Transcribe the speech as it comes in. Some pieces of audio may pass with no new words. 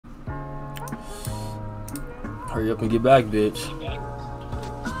Hurry up and get back, bitch.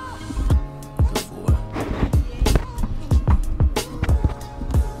 Good boy.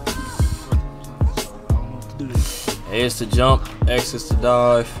 A is to jump, X is to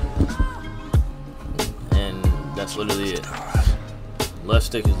dive, and that's literally it. Left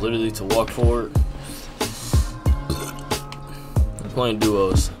stick is literally to walk forward. I'm playing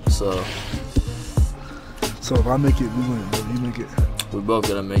duos, so if I make it, we win. If you make it, we both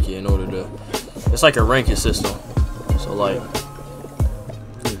gotta make it in order to. It's like a ranking system. So like,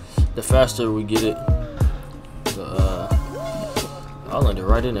 the faster we get it, the I'll land it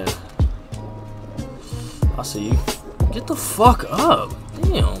right in there. I see you. Get the fuck up.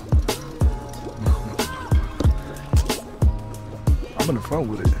 Damn. I'm in the front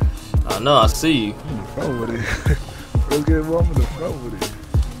with it. I know, I see you. I'm in the front with it. First game, I'm in the front with it.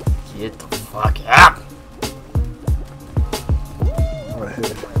 Get the fuck up. Right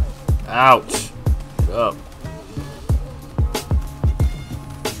here. Ouch. Get up.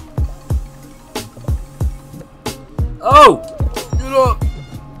 Oh! Get up.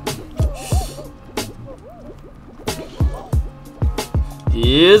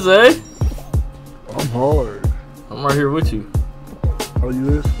 Yes, eh? I'm hard. I'm right here with you. Oh,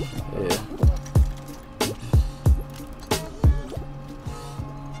 you is? Yeah.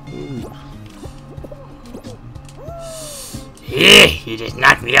 Ooh. Yeah, you just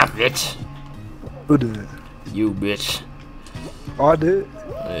knocked me up, bitch. Who did? You, bitch. Oh, I did?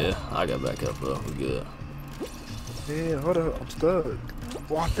 Yeah, I got back up, though. We good. Yeah, hold up. I'm stuck.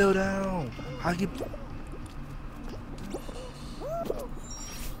 Oh, I fell down. How you...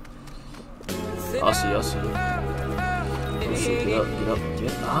 I see, I see. Oh shit, get up, get up,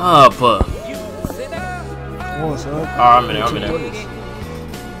 get up. Come on, son. Alright, I'm in there, I'm in there.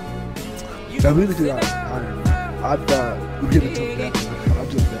 Now, we look at I thought we were gonna jump down. I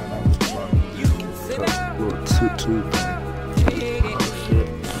jumped down. I was fine. Little two. Oh shit.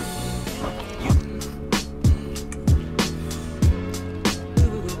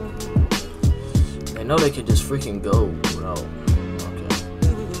 They know they could just freaking go without. Okay.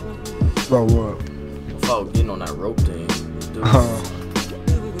 About what? Without getting on that rope thing. Dude,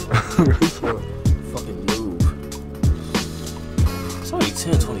 fucking move. It's only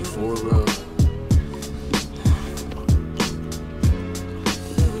 10:24, bro.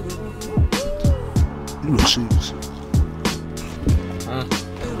 You a shoes.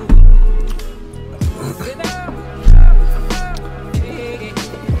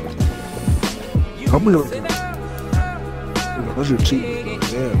 How many of them? What's your cheating?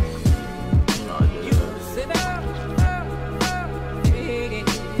 Damn. No, I did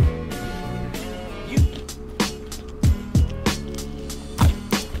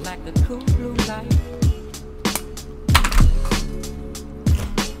Like the cool blue light.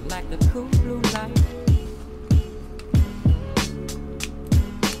 Like the cool blue light.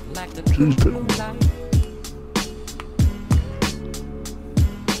 Like the cool blue light.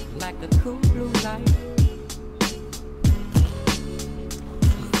 Like the cool blue light.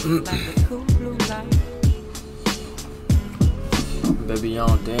 Like the cool blue light. Baby, you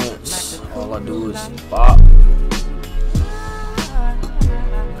don't dance. All I do is bop.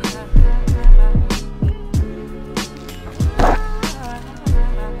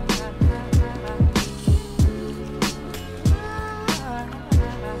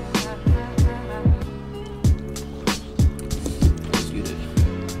 Let's get it.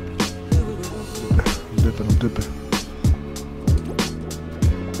 I'm dipping.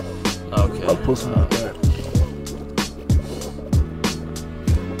 Okay. I'll pull some like that.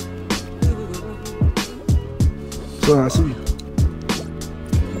 So I see you.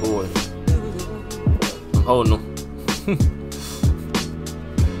 Boy. I'm holding him.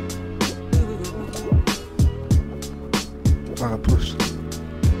 I pushed.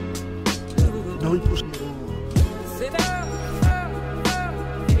 No, he pushed me.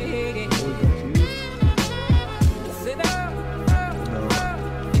 No.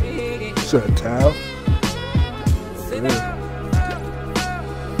 Is that a towel? Yeah.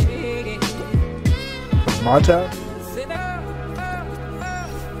 My towel?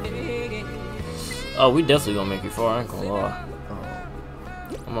 Oh, we definitely gonna make it far, I ain't gonna lie.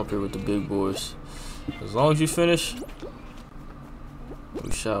 I'm up here with the big boys. As long as you finish,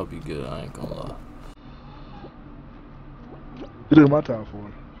 we shall be good, I ain't gonna lie. You did my towel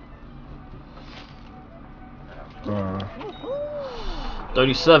for?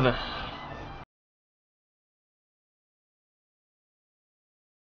 37.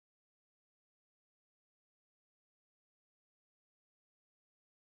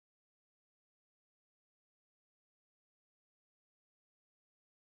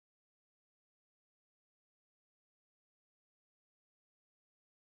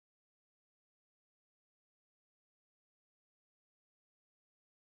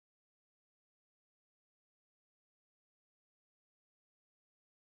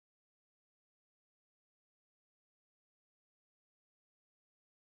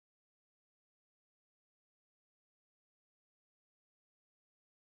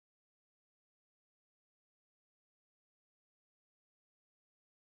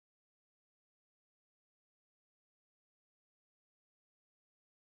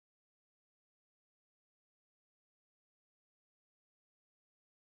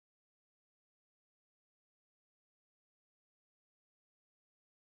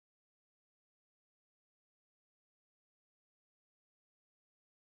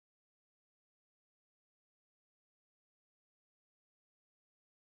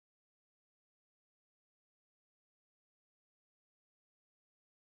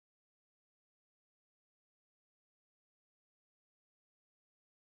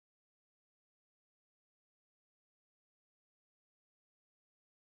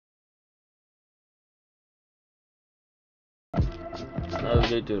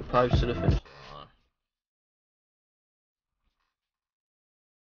 Navigate through the pipes to the finish line.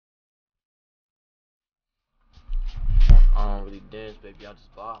 I don't really dance, baby. I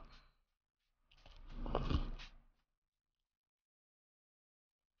just bop.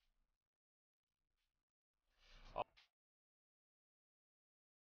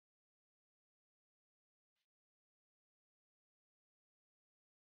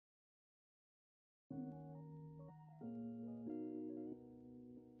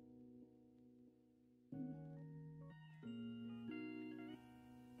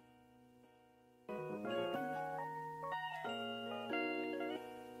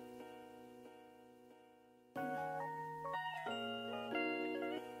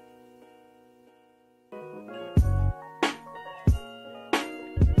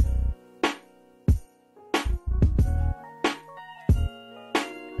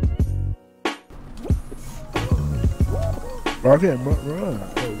 Bro, I can't run.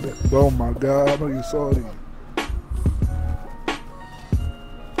 Oh my god, I know you saw it.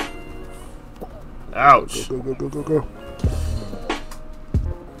 Ouch. Go.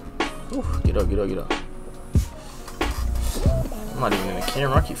 Oof, get up. I'm not even in the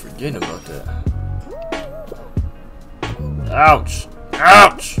camera. I keep forgetting about that. Ouch.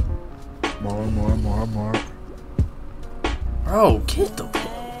 More. Bro, get the.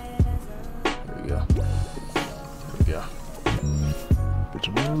 There we go. Get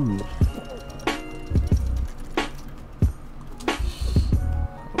your move.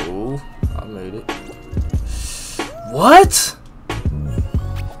 Oh, I made it. What?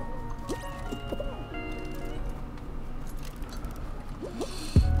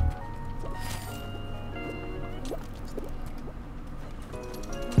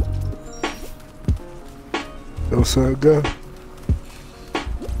 What's up, go?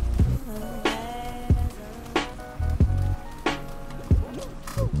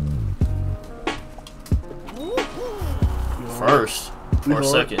 First. Or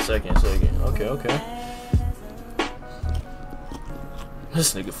second. Okay.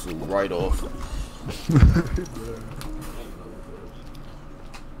 This nigga flew right off.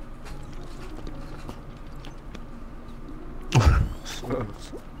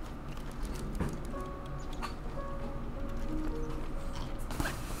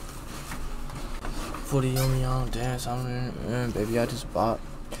 Footy on me, I don't dance. Baby, I just bought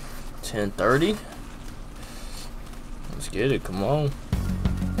 10:30. Let's get it. Come on.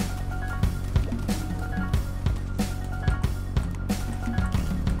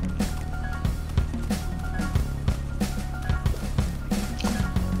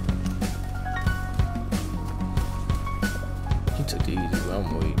 He took the easy, but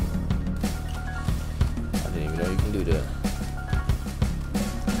I'm weak. I didn't even know you can do that.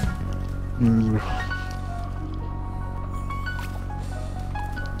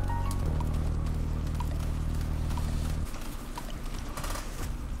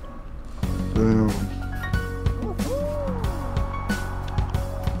 Damn.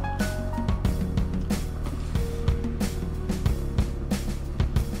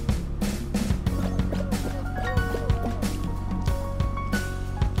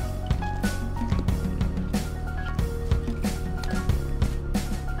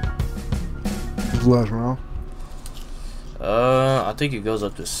 What's the last round? I think it goes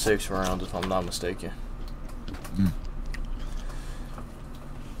up to 6 rounds if I'm not mistaken.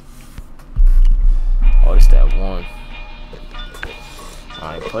 Oh, it's that one.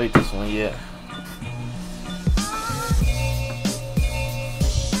 I ain't played this one yet.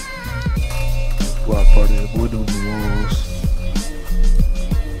 Block party, boy doing the walls.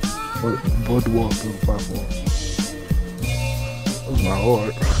 Boy the walls through the platform. That was my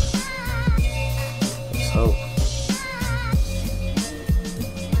heart. Let's hope.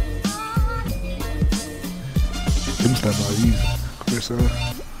 Them stuff not easy. Chris,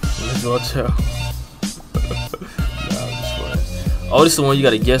 Let's go tell. Nah, I'm just playing. Oh, this is the one you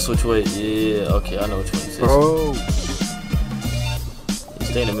gotta guess which way. Yeah, okay, I know which one this is. oh.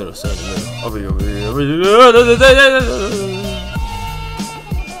 Stay in the middle, Over here. Okay,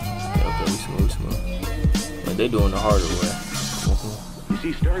 we smooth. Like, they doing the harder way. You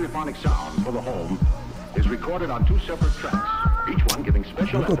see, stereophonic sound for the home is recorded on 2 separate tracks, each one giving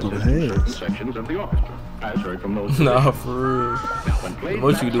special Look at the emphasis to certain hands. sections of the orchestra, as heard from those. Nah, for real. Now, when played The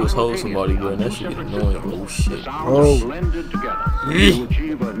most you can do is hold simultaneously somebody, but on that 2 shit get separate annoying. systems, Oh shit. the sounds Oh. are blended together to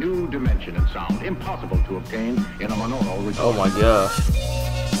achieve a new dimension in sound, impossible to obtain in a monaural recording. Oh my gosh.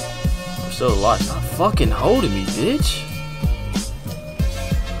 I'm still alive. Stop fucking holding me, bitch.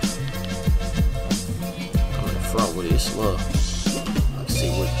 I'm in the front with it. It's slow. I can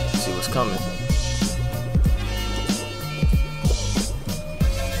see what's coming.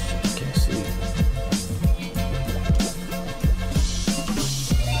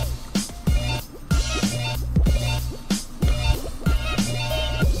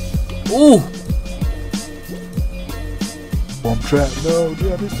 Ooh! Bomb trap. No,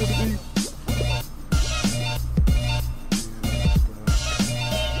 yeah, this gonna be.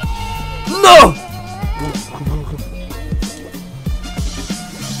 No! Come on.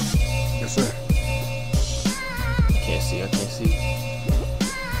 Yes, sir. I can't see.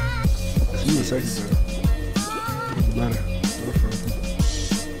 It's you a second, sir. Doesn't matter. Go for it.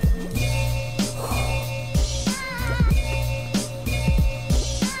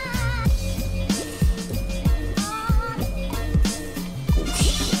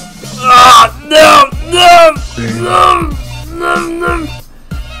 Ah! No!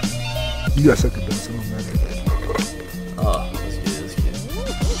 You got second best, so it don't matter. Oh, let's get it.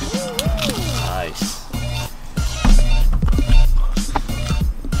 Nice.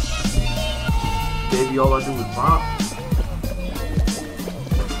 Baby, all I do is bop.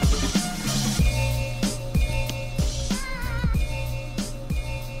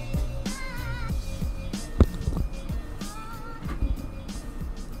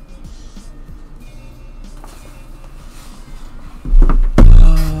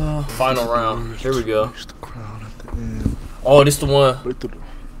 Final round. Here we go. Reach the crown at the end. Oh, this the one. Right through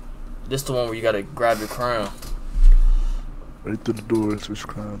This the one where you gotta grab your crown. the door. Switch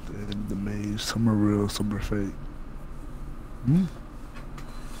crown at the end. The maze. Some are real, some are fake. Hmm?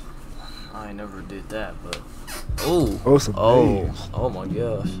 I ain't never did that, but oh, Oh, it's a maze. oh my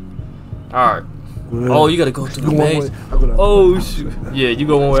gosh. All right. Well, Oh, you gotta go through the go one maze. way, I go the other Oh way. shoot. Yeah, you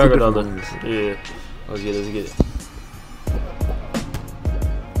go one way, I Let's go go the other. different Yeah. Let's get it.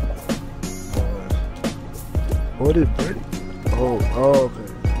 Oh, it didn't break. Oh, okay.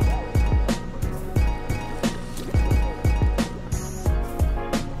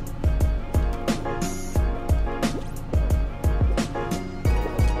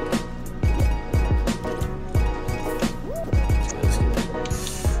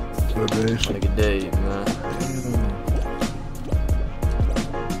 Good day. Have a good day, man. Let's get it.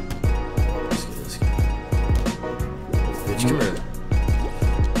 Bitch, come here.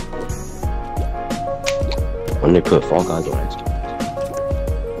 When they put Fall Guys on next to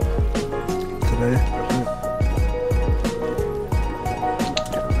Today.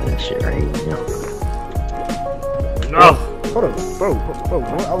 that shit, right? Yeah. No, Hold on, bro.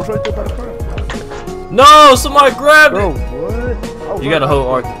 What? I was right there by the car. no, somebody grab Bro, it. what? I was You gotta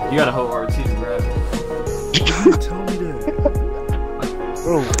hold RT. You gotta hold RT to grab it. You tell me that.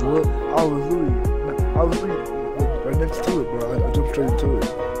 Bro, what? I was literally right next to it, bro. I jumped straight into it.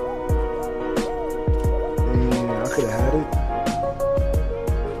 And I could have had it.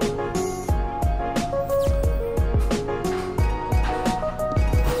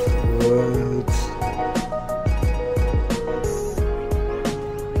 What?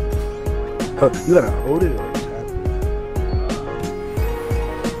 Huh, you gotta hold it or tap it.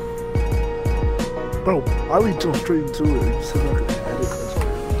 Bro, I really jumped straight into it. You said I could have had it.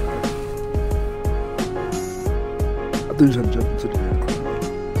 I thought you was gonna jump into the air.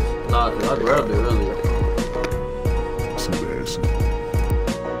 Nah, 'cause I grabbed it earlier.